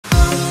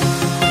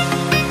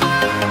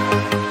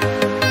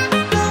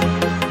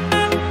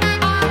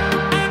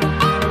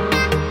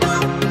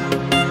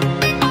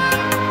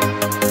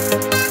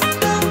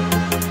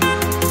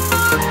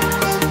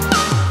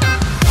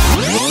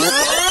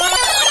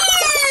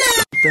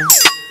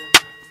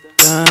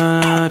da,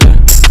 da,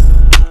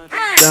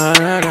 da,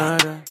 da, da,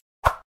 da.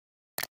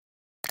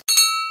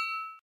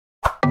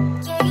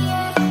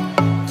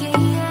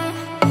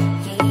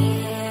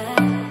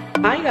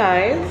 Hi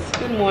guys,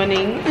 good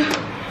morning.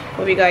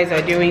 Hope you guys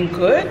are doing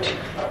good.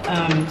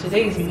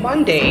 Today is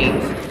Monday.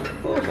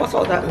 Oh, what's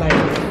all that like?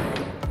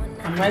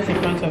 I'm right in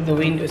front of the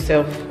window,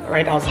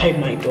 right outside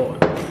my door.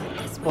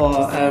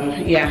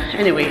 But yeah,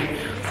 anyway,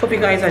 hope you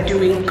guys are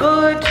doing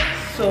good.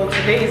 So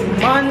today is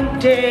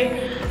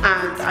Monday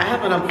and I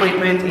have an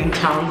appointment in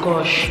town.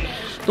 Gosh,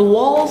 the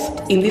walls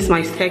in this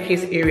my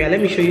staircase area,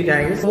 let me show you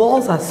guys. The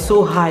walls are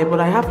so high, but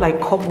I have like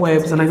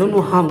cobwebs and I don't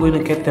know how I'm going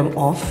to get them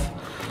off.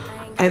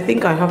 I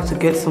think I have to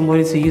get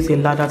somebody to use a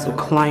ladder to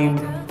climb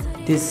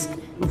this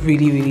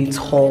really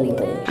tall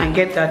wall and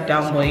get that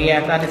down. But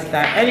yeah, that is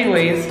that.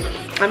 Anyways,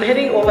 I'm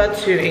heading over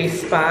to a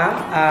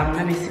spa.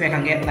 Let me see if I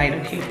can get light.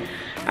 Okay,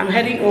 I'm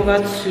heading over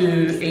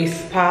to a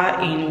spa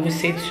in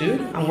Wusetu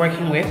I'm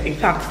working with. In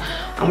fact,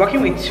 I'm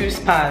working with 2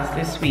 spas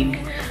this week.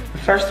 The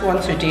first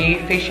one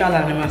today, facial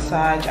and a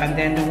massage, and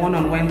then the one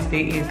on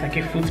Wednesday is like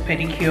a foot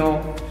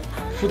pedicure,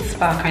 foot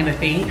spa kind of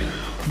thing.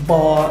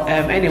 But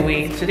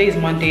anyway, today is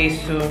Monday,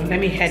 so let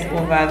me head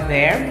over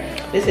there.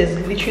 This is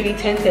literally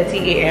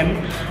 10:30 a.m.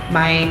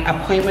 My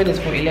appointment is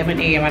for 11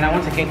 a.m. and I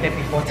want to get there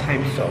before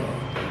time, so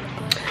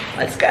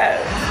let's go.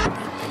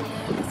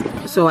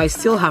 So I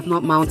still have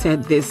not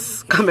mounted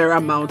this camera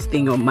mount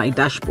thing on my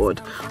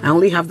dashboard. I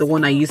only have the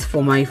one I use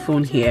for my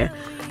phone here.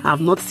 I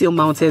have not still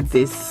mounted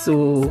this,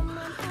 so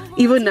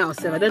even now,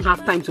 I don't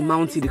have time to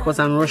mount it because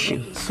I'm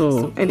rushing.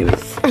 So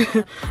anyways,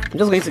 I'm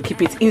just going to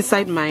keep it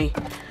inside my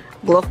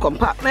glove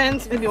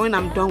compartment. Maybe when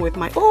I'm done with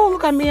my, oh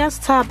look at Mia's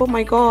tab, oh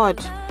my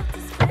god,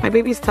 my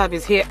baby's tab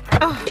is here.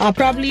 I'll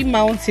probably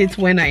mount it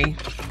when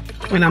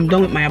I'm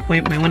done with my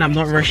appointment, when I'm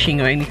not rushing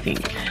or anything.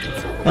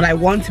 But I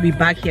want to be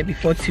back here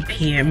before 2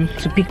 p.m.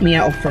 to pick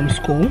Mia up from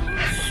school,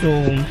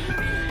 so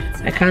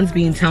I can't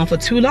be in town for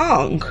too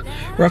long.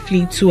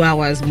 Roughly 2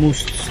 hours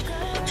most,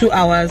 2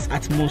 hours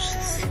at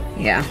most.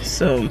 Yeah,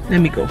 so let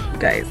me go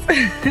guys.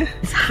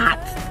 It's hot.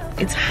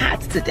 It's hot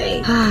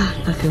today.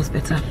 That feels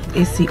better.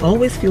 AC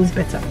always feels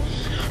better.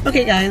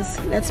 Okay guys,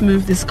 let's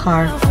move this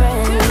car.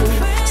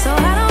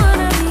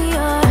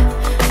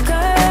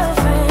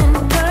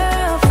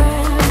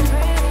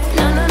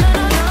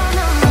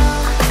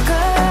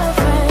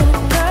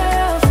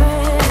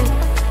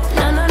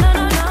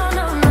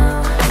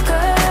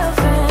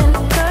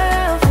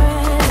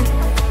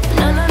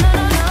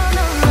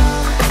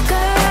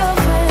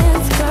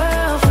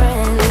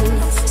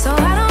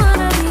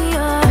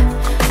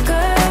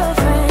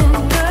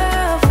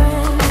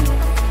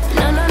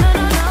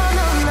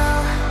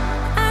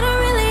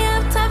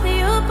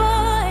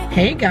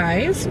 Hey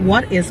guys,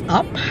 what is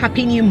up?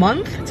 Happy new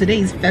month.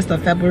 Today is 1st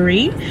of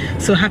February,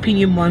 so happy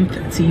new month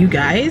to you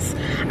guys.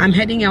 I'm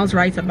heading out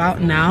right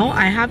about now.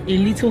 I have a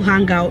little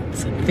hangout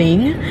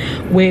thing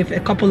with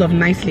a couple of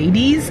nice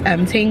ladies.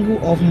 Tengu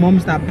of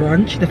Moms That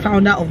Brunch, the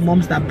founder of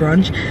Moms That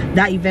Brunch.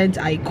 That event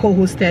I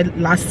co-hosted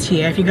last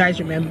year, if you guys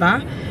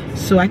remember.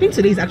 So I think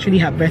today is actually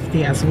her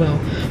birthday as well.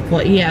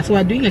 But yeah, so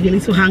we're doing like a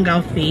little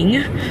hangout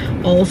thing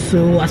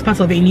also as part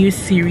of a new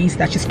series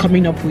that she's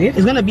coming up with.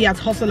 It's gonna be at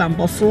Hustle and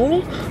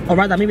Bustle, or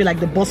rather maybe like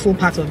the bustle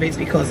part of it,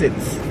 because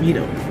it's, you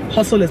know,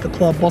 Hustle is the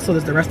club, Bustle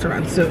is the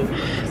restaurant. So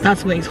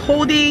that's where it's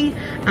holding.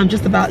 I'm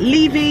just about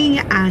leaving,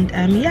 and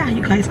yeah,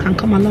 you guys can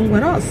come along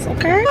with us,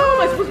 okay? How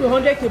am I supposed to be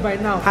 100K by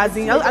now? As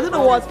in, I don't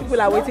know what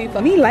people are waiting for.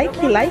 Me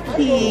likey.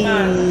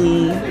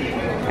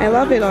 I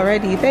love it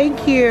already.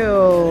 Thank you.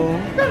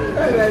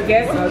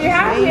 Guess what we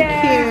have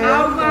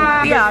here?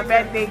 Be our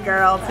birthday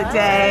girl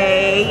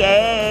today.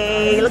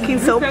 Yay! Looking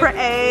so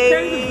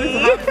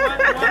pretty.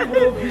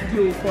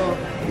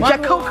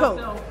 Jacoco.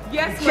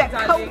 Yes,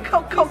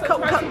 Jacoco.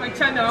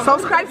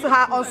 Subscribe to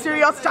her on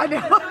Serious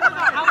channel.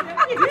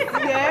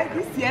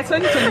 This year,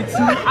 2022. I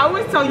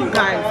always tell you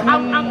guys,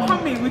 I'm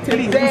coming with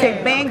a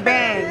bang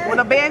bang. With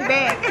a bang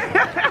bang.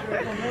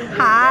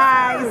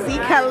 Hi,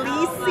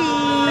 Zikalisi.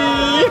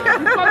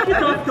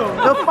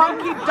 The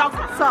funky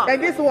doctor. And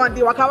this one,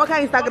 the Waka Waka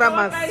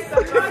Instagrammers.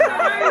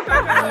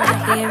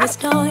 Here is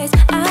noise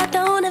I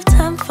don't have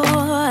time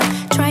for.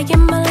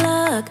 Trying my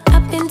luck,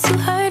 I've been too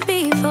hurt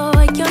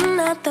before. You're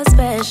not that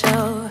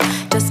special,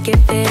 just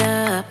give it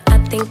up. I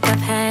think I've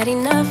had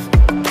enough.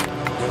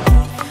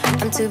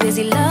 I'm too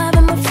busy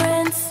loving my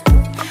friends.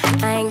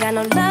 I ain't got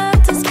no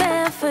love to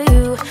spare for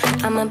you.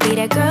 I'ma be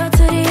that girl to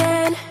the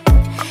end.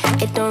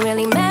 It don't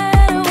really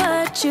matter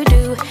what you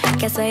do.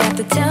 Guess I have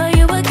to tell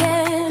you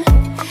again,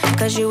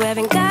 cause you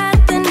haven't got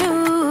the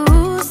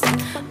news.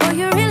 Boy,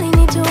 you really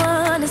need to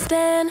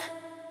understand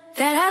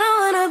that I don't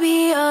wanna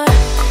be your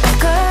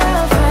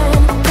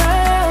girlfriend.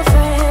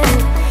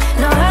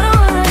 No, I don't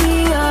wanna be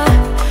your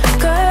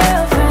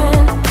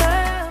girlfriend.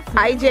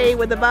 IJ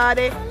with the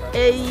body.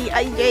 Hey,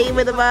 IJ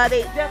with the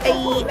body.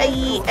 Hey.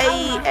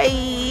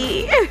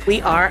 We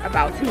are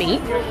about to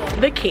meet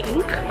the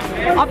king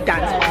of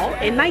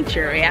dancehall in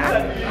Nigeria,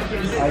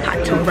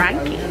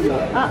 Patoranking.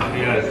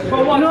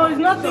 No, it's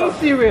nothing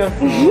serious.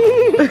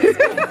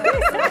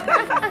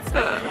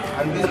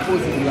 And this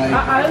pose is like. I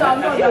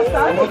don't know.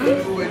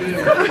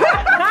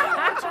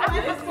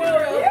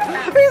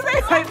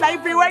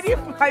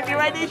 Like be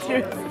ready to.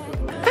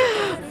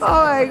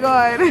 Oh my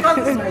god. This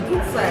is my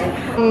good side.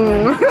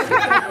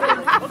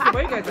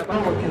 Where you guys are back?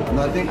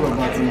 No, I think we're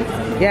about to.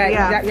 Yeah,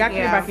 you're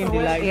actually back in the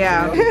light.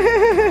 Yeah.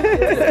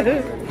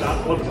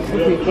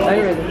 Okay, are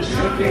you ready?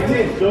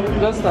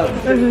 Just start.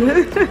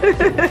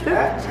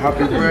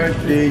 Happy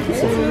birthday to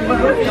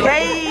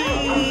Hey.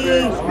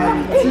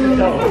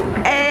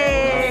 Hey.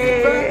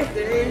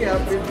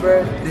 Happy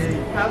birthday.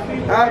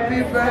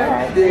 Happy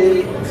birthday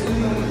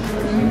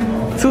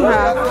To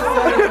her.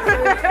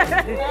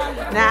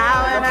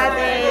 Now and a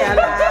day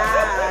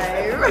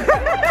alive.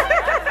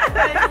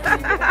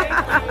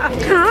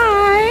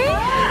 Hi.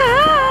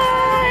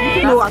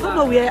 No, I don't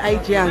know where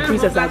IJ and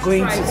Princess are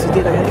going to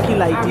today that you're looking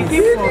like this.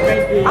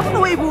 I don't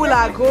know where people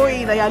are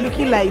going that you're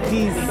looking like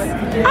this.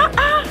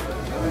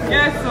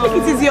 Yes, so.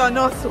 It is your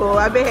not so,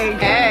 I beg.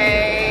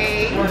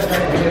 Hey.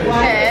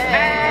 Hey.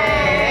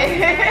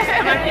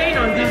 I'm staying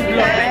on this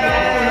vlog.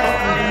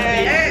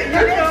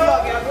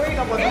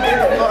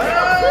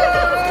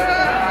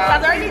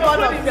 Has already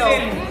gone up till.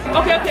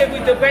 Okay,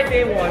 with the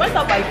birthday one. What's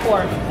up by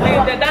 4?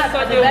 That's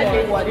the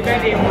birthday one. The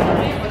birthday one.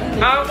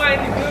 How am I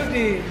to do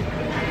this?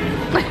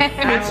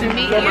 To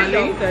meet you.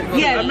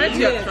 Yeah, I met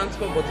you at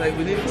transfer, but I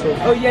believe so.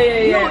 Oh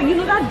yeah. No, you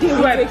know that day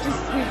we were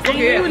just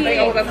Okay,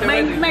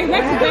 my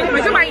next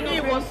event, my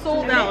name was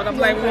sold out. I'm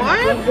like,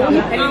 what?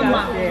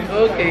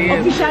 Okay,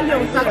 yes. Officially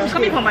on Saturday,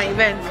 coming for my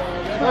event.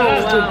 Oh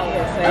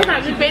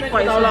wow. He paid for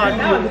his slot.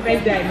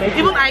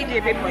 Even I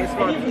did pay for his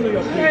slot.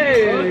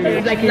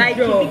 Hey. Like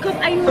because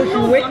I know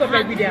you wake up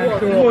every day and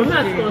show up.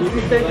 Not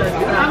consistent as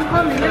that. I'm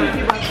coming. Let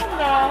me be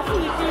back.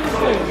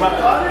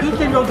 You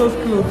take all those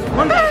clothes.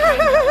 One day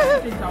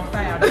I'm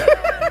tired.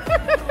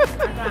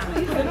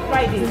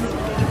 Friday.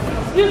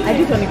 I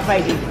did on a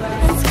Friday.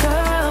 It's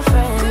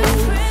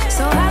girlfriend,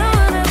 so I don't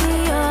wanna be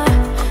your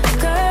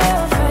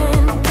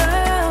girlfriend.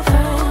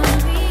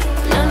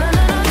 No.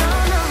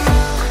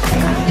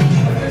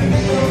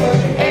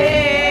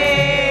 Hey!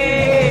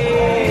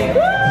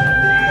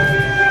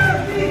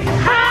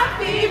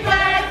 Happy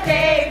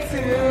birthday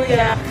to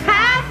ya!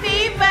 Happy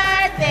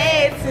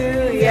birthday to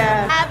ya!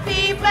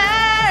 Happy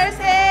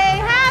birthday!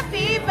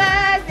 Happy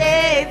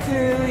birthday to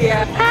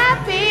ya!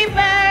 Happy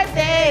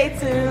birthday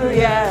to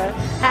ya!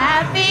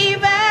 Happy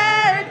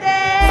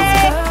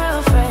birthday!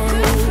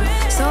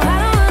 Girlfriend, so I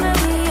don't wanna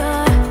be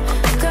your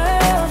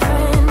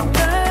girlfriend.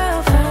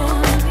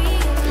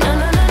 No.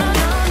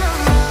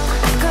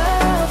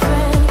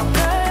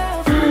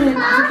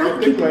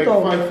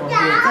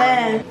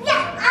 Girlfriend.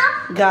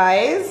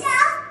 Guys,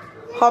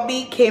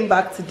 hubby came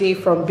back today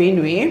from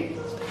Benue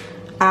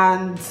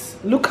and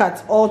look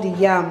at all the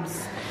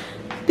yams.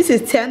 This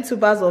is 10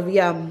 tubers of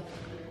yam.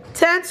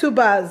 10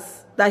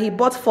 tubers that he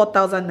bought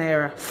 4,000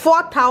 naira.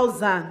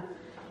 4,000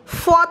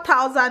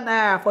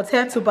 naira for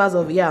 10 tubers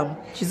of yam.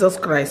 Jesus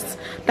Christ,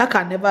 that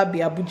can never be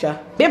Abuja.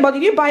 Babe, but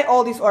did you buy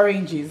all these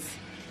oranges?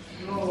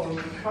 No,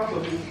 part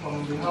of it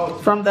from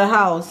From the the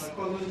house. house.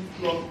 My cousin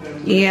plucked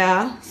them.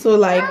 Yeah, so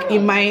like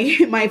in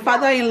my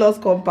father-in-law's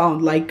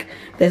compound, like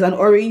there's an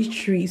orange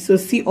tree. So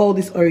see all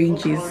these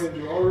oranges.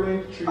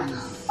 Orange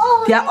trees.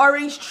 They are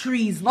orange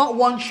trees, not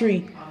one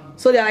tree.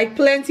 So there are like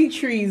plenty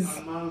trees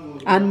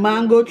and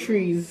mango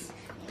trees.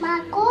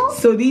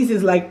 So this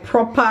is like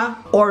proper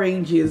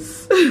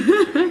oranges.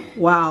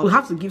 Wow, we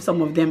have to give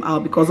some of them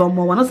out because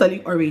we're not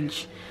selling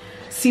orange.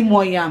 See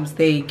more yams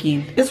there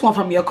again. This one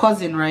from your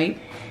cousin, right?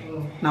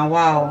 Now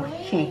wow.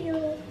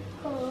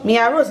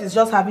 Mia Rose is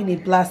just having a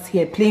blast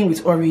here playing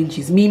with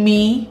oranges.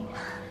 Mimi.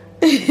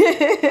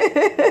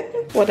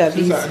 What are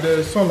these?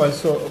 The some I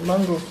saw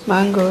mangoes.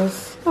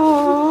 Mangoes.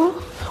 Oh,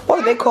 what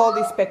do they call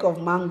this speck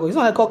of mango? It's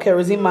not they call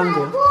kerosene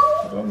mango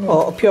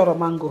or pure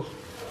mango.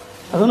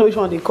 I don't know which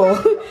one they call.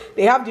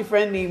 They have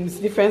different names,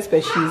 different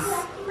species.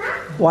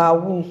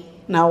 Wow.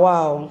 Now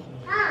wow.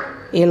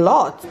 A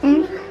lot.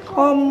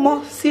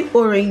 See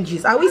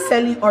oranges. Are we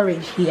selling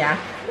orange here?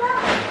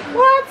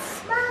 What?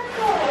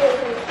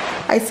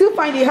 I still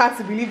find it hard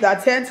to believe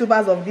that 10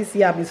 tubers of this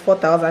yam is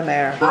 4,000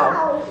 naira.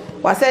 Wow.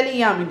 We're selling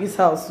yam in this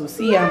house, so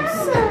see yams.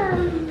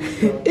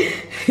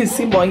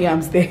 See more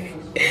yams there.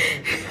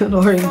 And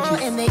oranges.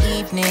 In the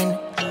evening,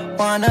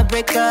 wanna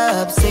break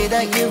up, say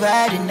that you've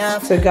had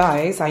enough. So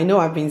guys, I know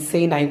I've been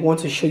saying I want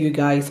to show you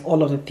guys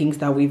all of the things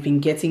that we've been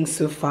getting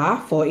so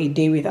far for a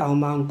day with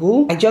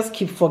Almangu. I just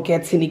keep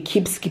forgetting, it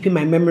keeps skipping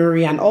my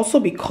memory, and also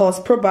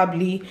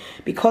probably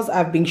because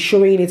I've been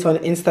showing it on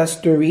Insta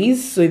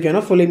stories. So if you're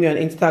not following me on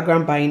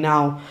Instagram by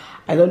now,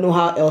 I don't know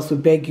how else to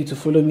beg you to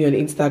follow me on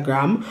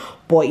Instagram.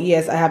 But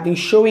yes, I have been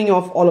showing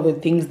off all of the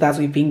things that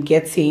we've been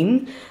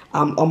getting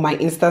on my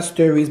Insta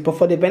stories. But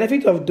for the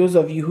benefit of those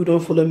of you who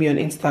don't follow me on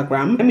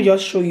Instagram, let me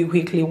just show you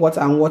quickly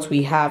what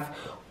we have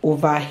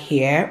over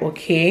here.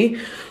 Okay,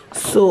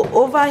 so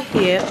over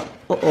here,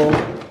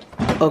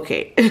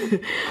 okay.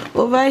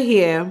 Over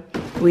here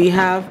we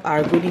have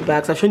our goodie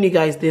bags. I've shown you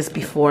guys this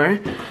before.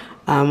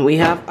 We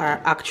have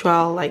our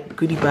actual like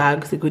goodie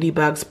bags, the goodie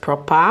bags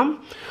proper.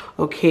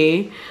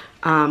 Okay,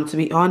 To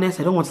be honest,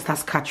 I don't want to start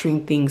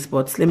scattering things,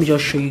 but let me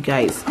just show you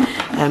guys.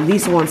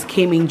 These ones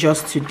came in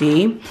just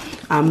today.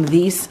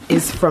 This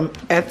is from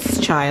Earth's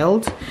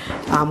Child,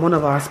 one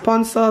of our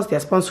sponsors. They're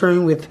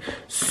sponsoring with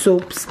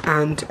soaps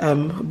and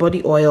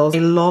body oils. I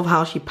love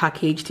how she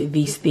packaged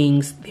these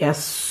things. They are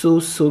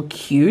so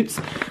cute.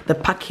 The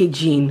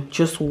packaging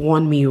just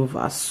won me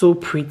over. So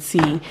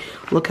pretty.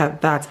 Look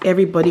at that.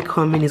 Everybody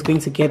coming is going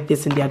to get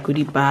this in their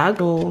goodie bag.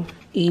 So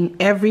in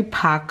every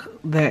pack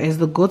there is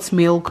the goat's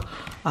milk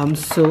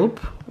soap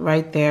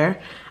right there,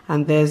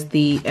 and there's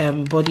the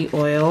body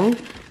oil.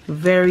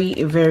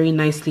 Very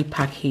nicely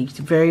packaged,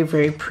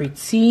 very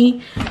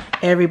pretty.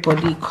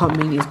 Everybody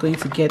coming is going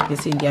to get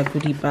this in their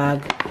goodie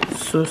bag.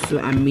 So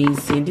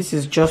amazing. This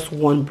is just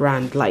one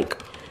brand,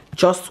 like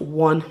just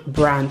one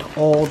brand.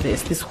 All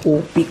this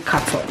whole big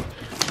carton.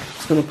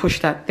 Just gonna push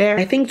that there.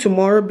 I think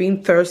tomorrow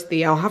being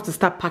Thursday, I'll have to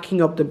start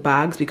packing up the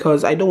bags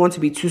because I don't want to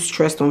be too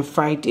stressed on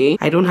Friday.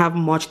 I don't have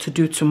much to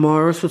do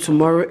tomorrow, so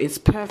tomorrow is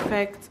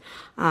perfect.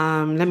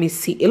 Let me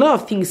see. A lot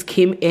of things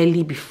came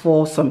early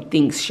before some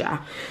things,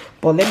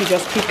 but let me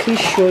just quickly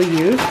show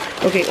you.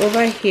 Okay,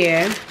 over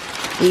here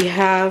we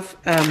have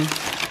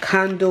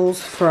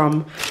candles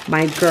from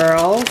my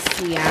girl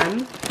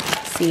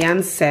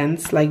Sian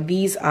Scents. Like,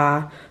 these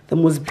are the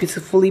most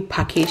beautifully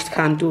packaged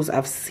candles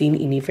I've seen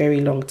in a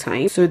very long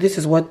time. So this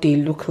is what they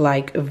look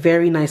like,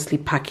 very nicely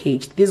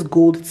packaged. These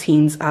gold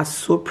tins are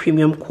so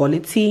premium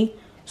quality,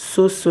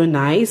 so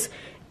nice.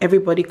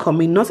 Everybody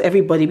coming, not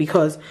everybody,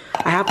 because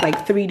I have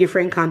like 3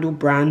 different candle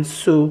brands,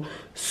 so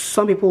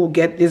some people will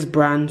get this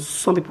brand,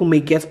 some people may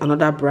get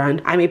another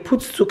brand. I may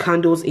put 2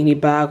 candles in a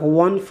bag,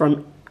 one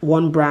from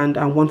one brand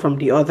and one from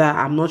the other.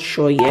 I'm not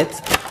sure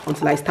yet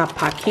until I start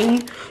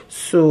packing.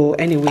 So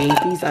anyway,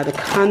 these are the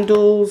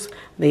candles.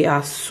 They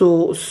are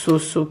so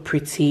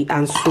pretty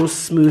and so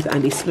smooth,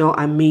 and they smell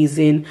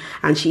amazing.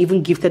 And she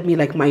even gifted me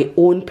like my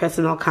own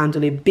personal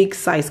candle, a big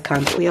size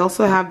candle. We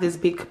also have this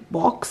big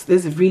box,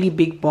 this really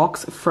big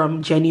box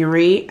from Jenny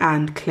Ray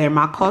and Claire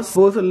Marcos,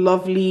 both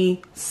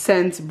lovely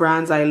scent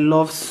brands I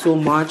love so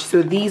much.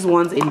 So these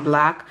ones in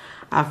black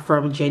are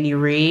from Jenny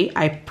Ray.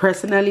 I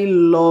personally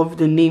love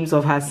the names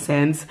of her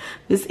scents.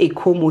 This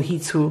Eco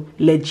Mojito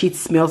legit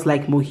smells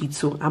like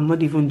mojito. I'm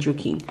not even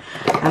joking.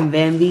 And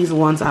then these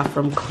ones are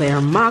from Claire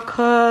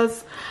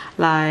Marcos.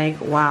 Like,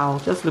 wow,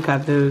 just look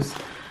at those.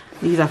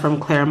 These are from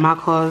Claire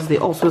Marcos. They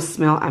also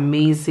smell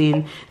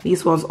amazing.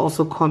 These ones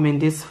also come in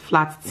this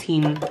flat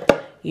tin,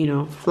 you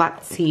know,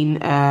 flat tin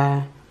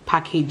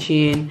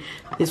packaging.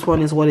 This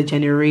one is what a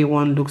Jenny Ray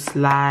one looks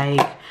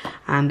like,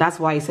 and that's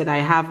why I said I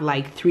have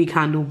like 3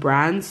 candle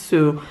brands.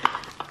 So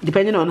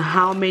depending on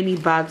how many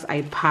bags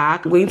I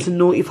pack, I'm going to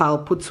know if I'll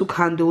put 2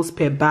 candles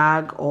per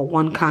bag or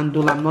 1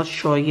 candle. I'm not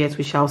sure yet,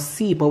 we shall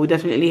see, but we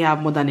definitely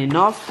have more than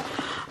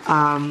enough.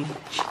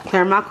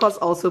 Claire Marcos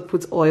also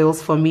put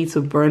oils for me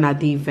to burn at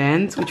the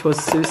event, which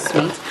was so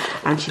sweet,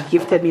 and she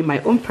gifted me my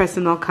own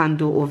personal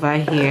candle over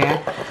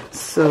here,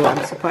 so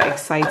I'm super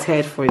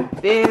excited for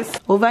this.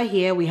 Over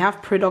here we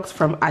have products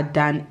from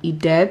Adan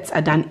Idet.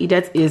 Adan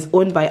Idet is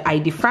owned by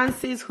Id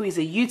Francis, who is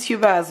a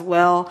YouTuber as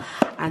well,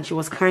 and she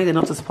was kind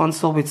enough to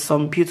sponsor with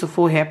some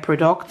beautiful hair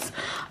products.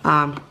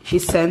 She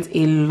sent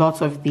a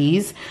lot of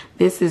these.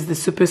 This is the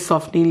super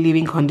softening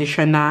leave-in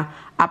conditioner.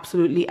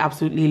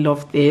 Absolutely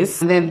love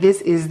this. And then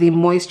this is the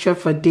moisture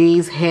for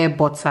days hair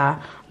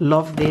butter.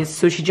 Love this.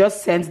 So she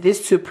just sent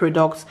these 2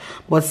 products,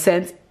 but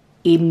sent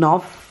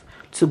enough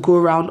to go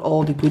around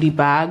all the goodie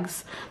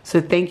bags.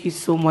 So thank you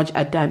so much,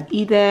 Adan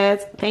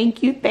Edet.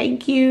 Thank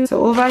you.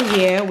 So over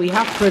here we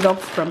have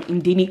products from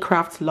Indini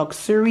Craft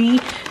Luxury.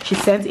 She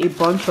sent a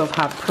bunch of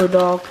her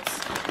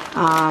products.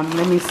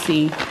 Let me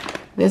see.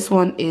 This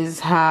one is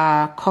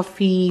her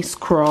coffee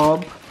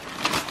scrub.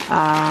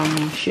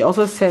 She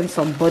also sent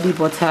some body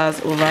butters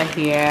over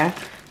here,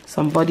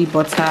 some body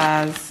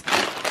butters,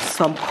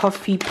 some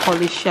coffee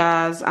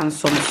polishers, and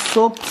some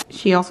soaps.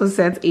 She also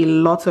sent a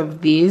lot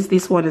of these.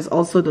 This one is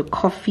also the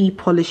coffee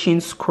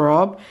polishing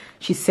scrub.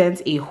 She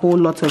sent a whole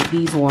lot of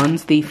these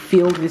ones. They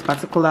filled this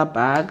particular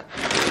bag.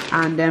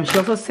 And she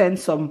also sent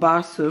some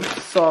bar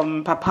soaps,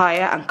 some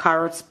papaya and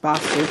carrots bar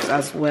soaps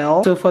as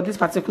well. So for this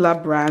particular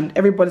brand,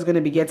 everybody's going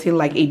to be getting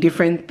like a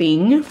different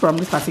thing from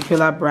this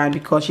particular brand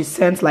because she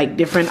sent like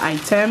different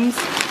items.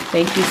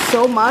 Thank you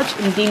so much,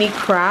 Indini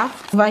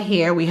Craft. Over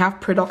here we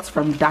have products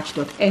from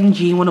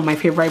Dash.ng, one of my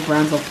favorite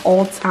brands of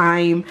all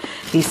time.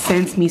 They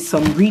sent me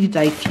some reed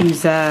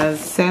diffusers,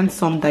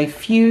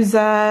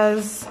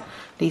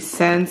 they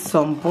sent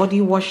some body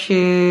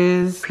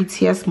washes,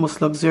 prettiest,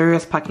 most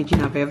luxurious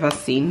packaging I've ever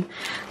seen.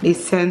 They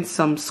sent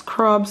some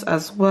scrubs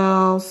as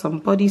well, some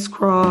body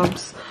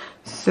scrubs.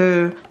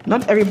 So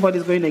not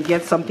everybody's going to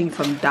get something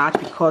from that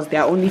because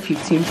there are only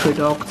 15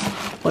 products,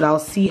 but I'll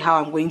see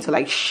how I'm going to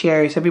like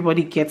share it so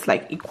everybody gets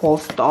like equal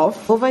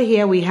stuff. Over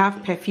here we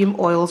have perfume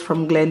oils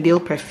from Glendale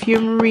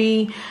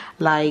Perfumery,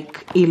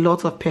 like a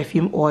lot of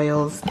perfume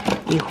oils,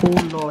 a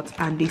whole lot,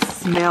 and they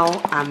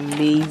smell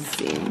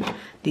amazing.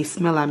 They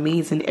smell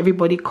amazing.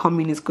 Everybody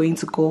coming is going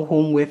to go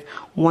home with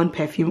one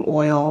perfume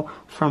oil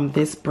from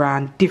this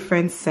brand.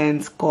 Different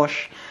scents.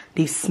 Gosh,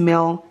 they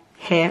smell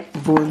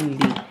heavenly.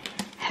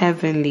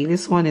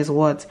 This one is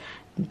what?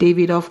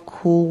 Davidoff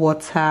Cool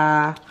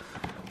Water.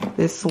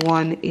 This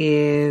one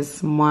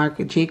is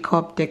Marc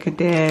Jacob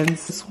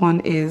Decadence. This one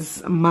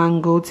is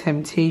Mango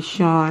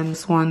Temptation.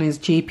 This one is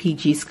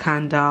JPG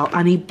Scandal,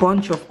 and a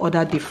bunch of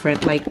other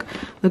different, like,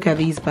 look at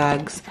these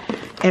bags.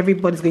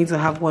 Everybody's going to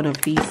have one of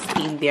these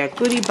in their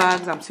goodie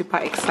bags. I'm super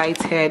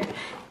excited.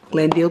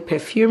 Glendale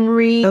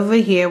Perfumery. Over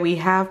here we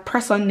have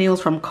press-on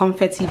nails from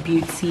Confetti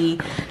Beauty,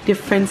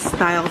 different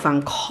styles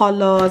and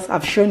colors.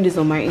 I've shown this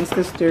on my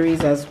Insta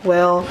stories as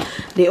well.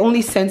 They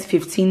only sent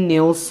 15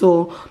 nails,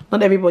 so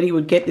not everybody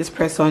would get this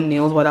press-on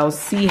nails, but I'll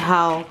see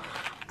how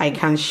I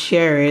can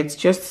share it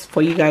just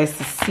for you guys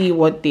to see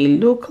what they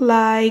look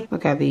like.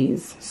 Look at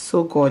these,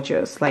 so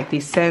gorgeous. Like, they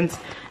sent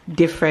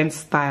different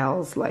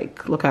styles.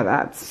 Like, look at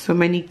that, so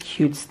many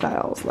cute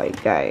styles.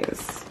 Like,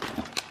 guys,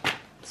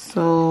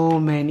 so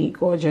many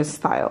gorgeous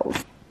styles,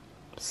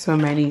 so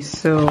many.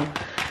 So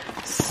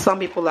some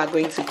people are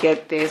going to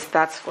get this,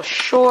 that's for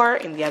sure,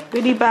 in their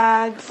goodie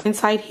bags.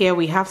 Inside here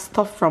we have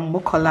stuff from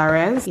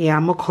Mocolares. Yeah,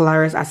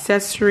 Mocolares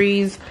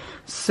accessories.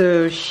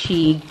 So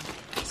she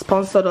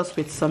sponsored us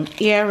with some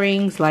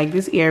earrings. Like,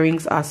 these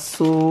earrings are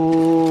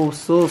so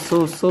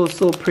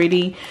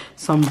pretty.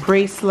 Some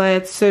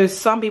bracelets. So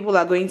some people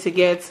are going to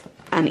get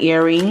an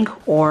earring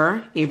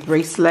or a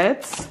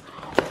bracelet,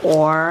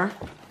 or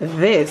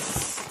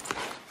this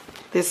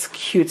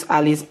cute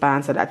Alice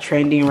bands that are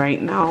trending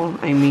right now.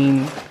 I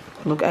mean,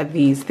 look at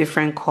these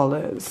different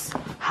colors.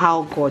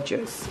 How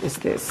gorgeous is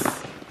this?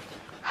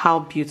 How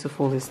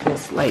beautiful is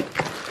this? Like,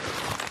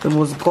 the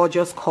most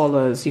gorgeous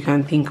colors you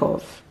can think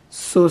of.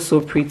 So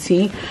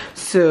pretty.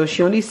 So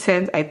she only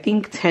sent, I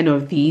think, 10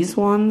 of these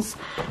ones,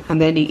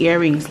 and then the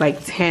earrings like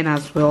 10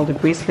 as well, the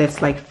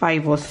bracelets like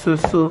 5 or so.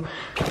 So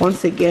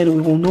once again,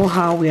 we will know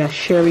how we are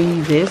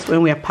sharing this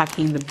when we are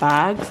packing the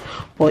bags.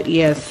 But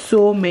yeah,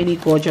 so many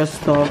gorgeous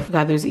stuff. Look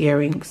at those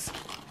earrings,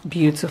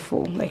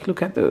 beautiful. Like,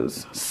 look at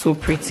those, so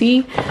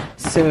pretty.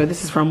 So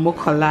this is from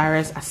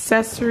Mocolares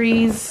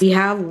accessories. We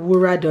have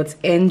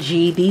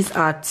Wura.ng. These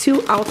are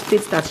 2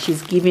 outfits that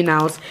she's giving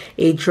out,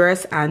 a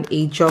dress and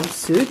a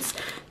jumpsuit.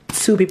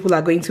 2 people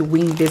are going to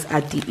win this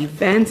at the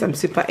event. I'm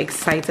super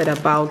excited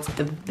about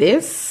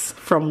this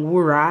from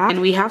Wura. And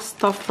we have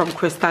stuff from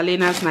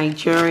Crystallina's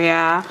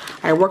Nigeria.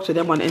 I worked with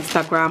them on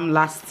Instagram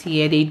last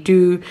year. They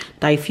do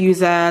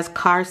diffusers,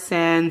 car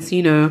scents,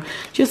 you know,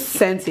 just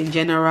scents in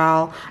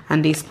general.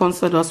 And they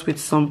sponsored us with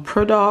some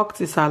products.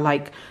 These are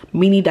like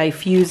mini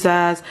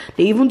diffusers.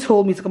 They even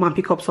told me to come and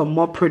pick up some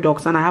more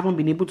products, and I haven't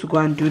been able to go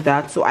and do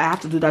that. So I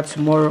have to do that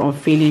tomorrow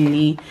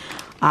unfailingly.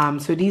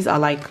 So these are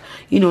like,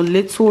 you know,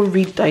 little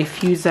reed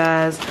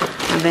diffusers,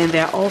 and then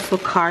there are also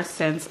car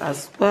scents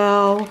as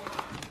well,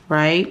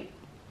 right?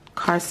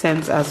 Car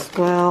scents as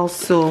well.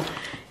 So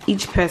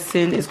each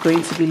person is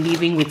going to be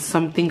leaving with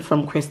something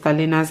from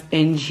Crystallina's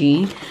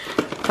NG.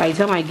 By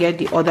the time I get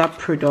the other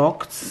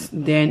products,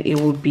 then it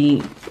will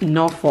be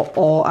enough for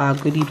all our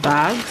goodie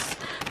bags.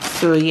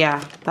 So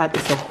yeah, that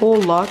is a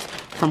whole lot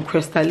from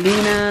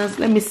Crystallina's.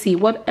 Let me see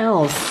what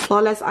else.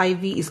 Flawless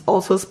Ivy is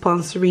also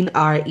sponsoring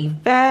our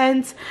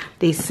event.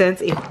 They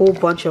sent a whole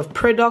bunch of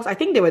products. I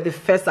think they were the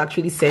first to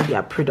actually send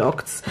their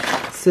products.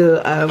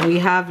 So we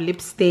have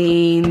lip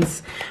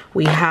stains,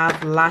 we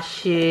have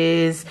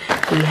lashes,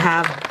 we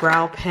have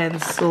brow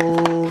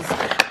pencils,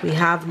 we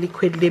have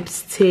liquid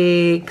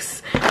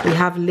lipsticks, we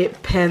have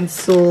lip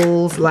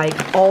pencils,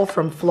 like all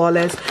from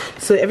Flawless.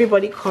 So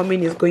everybody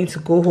coming is going to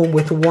go home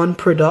with one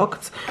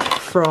product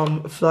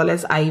from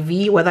Flawless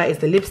Ivy, whether it's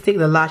the lipstick,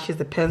 the lashes,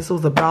 the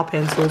pencils, the brow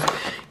pencils.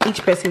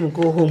 Each person will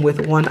go home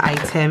with one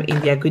item in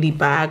their goodie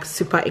bag.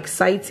 Super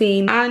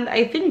exciting. And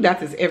I think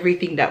that is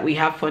everything that we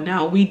have for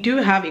now. We do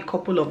have a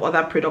couple of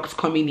other products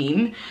coming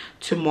in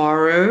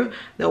tomorrow.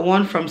 The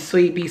one from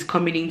Soybe is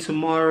coming in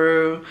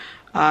tomorrow.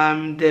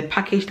 The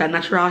package that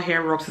Natural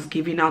Hair Rocks is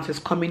giving out is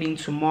coming in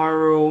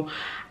tomorrow.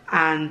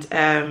 And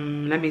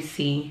let me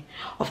see,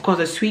 of course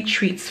the sweet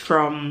treats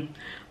from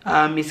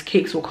Miss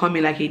Cakes will come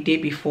in like a day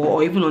before,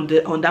 or even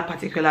on that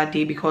particular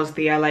day, because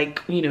they are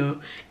like, you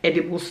know,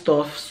 edible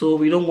stuff, so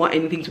we don't want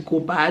anything to go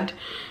bad.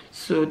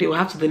 So they will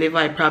have to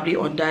deliver it probably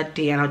on that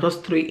day, and I'll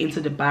just throw it into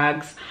the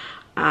bags.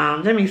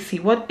 Let me see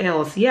what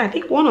else. Yeah, I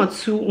think one,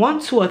 two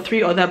or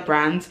three other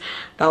brands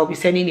that will be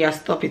sending their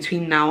stuff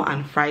between now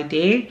and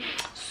Friday.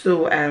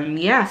 So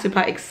yeah,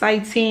 super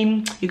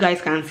exciting. You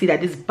guys can see that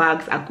these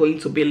bags are going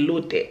to be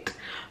loaded.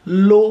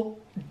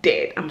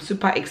 I'm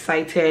super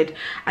excited,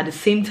 at the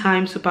same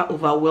time super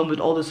overwhelmed with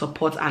all the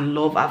support and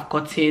love I've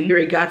gotten in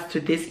regards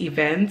to this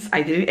event.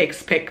 I didn't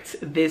expect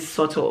this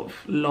sort of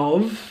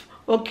love,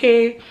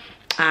 okay,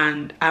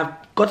 and I've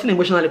gotten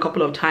emotional a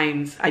couple of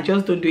times. I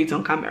just don't do it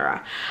on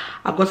camera.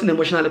 I've gotten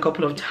emotional a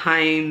couple of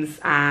times,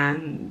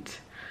 and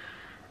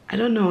I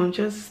don't know, I'm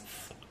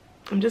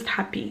just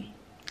happy.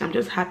 I'm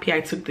just happy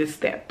I took this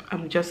step.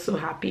 I'm just so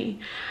happy.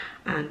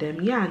 And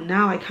yeah,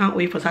 now I can't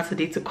wait for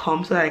Saturday to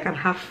come so that I can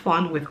have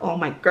fun with all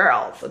my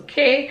girls.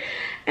 Okay,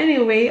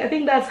 anyway, I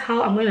think that's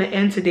how I'm going to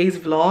end today's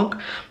vlog.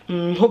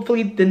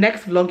 Hopefully the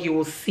next vlog you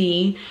will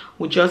see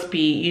will just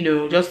be, you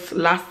know, just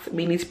last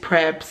minute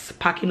preps,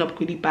 packing up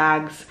goodie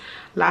bags,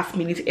 last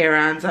minute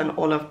errands and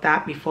all of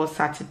that before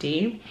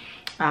Saturday.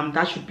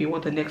 That should be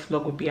what the next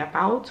vlog will be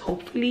about,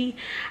 hopefully.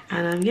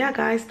 And yeah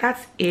guys,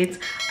 that's it.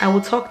 I will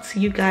talk to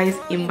you guys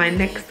in my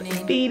next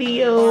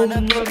video.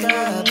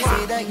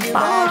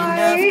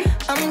 Bye.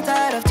 I'm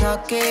tired of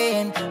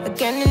talking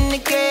again and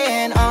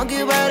again,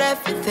 argue about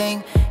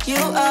everything. You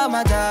are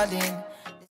my darling.